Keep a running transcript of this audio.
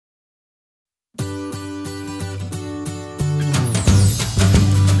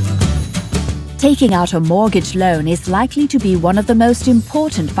Taking out a mortgage loan is likely to be one of the most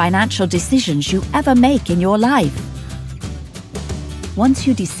important financial decisions you ever make in your life. Once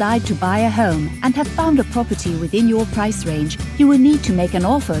you decide to buy a home and have found a property within your price range, you will need to make an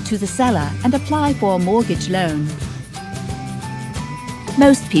offer to the seller and apply for a mortgage loan.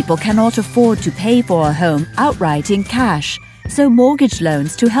 Most people cannot afford to pay for a home outright in cash, so mortgage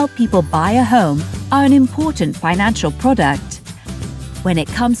loans to help people buy a home are an important financial product. When it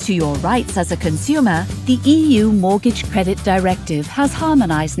comes to your rights as a consumer, the EU Mortgage Credit Directive has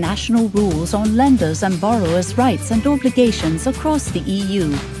harmonized national rules on lenders' and borrowers' rights and obligations across the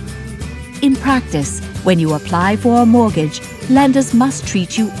EU. In practice, when you apply for a mortgage, lenders must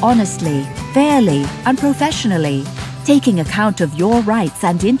treat you honestly, fairly, and professionally, taking account of your rights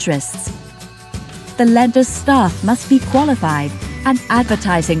and interests. The lender's staff must be qualified, and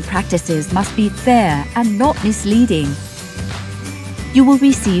advertising practices must be fair and not misleading. You will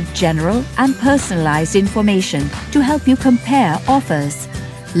receive general and personalized information to help you compare offers.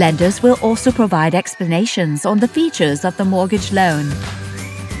 Lenders will also provide explanations on the features of the mortgage loan.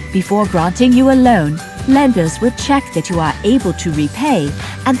 Before granting you a loan, lenders will check that you are able to repay,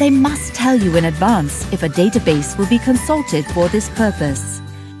 and they must tell you in advance if a database will be consulted for this purpose.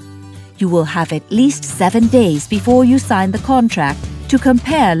 You will have at least 7 days before you sign the contract to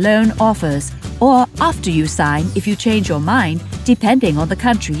compare loan offers, or after you sign if you change your mind, depending on the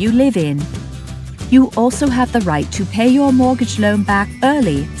country you live in. You also have the right to pay your mortgage loan back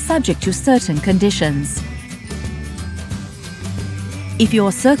early, subject to certain conditions. If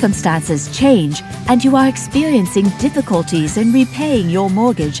your circumstances change and you are experiencing difficulties in repaying your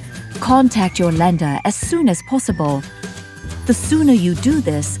mortgage, contact your lender as soon as possible. The sooner you do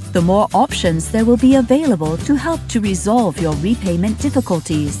this, the more options there will be available to help to resolve your repayment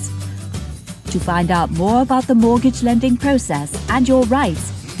difficulties. To find out more about the mortgage lending process and your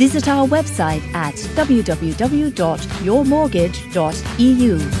rights, visit our website at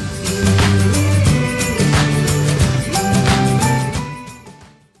www.yourmortgage.eu.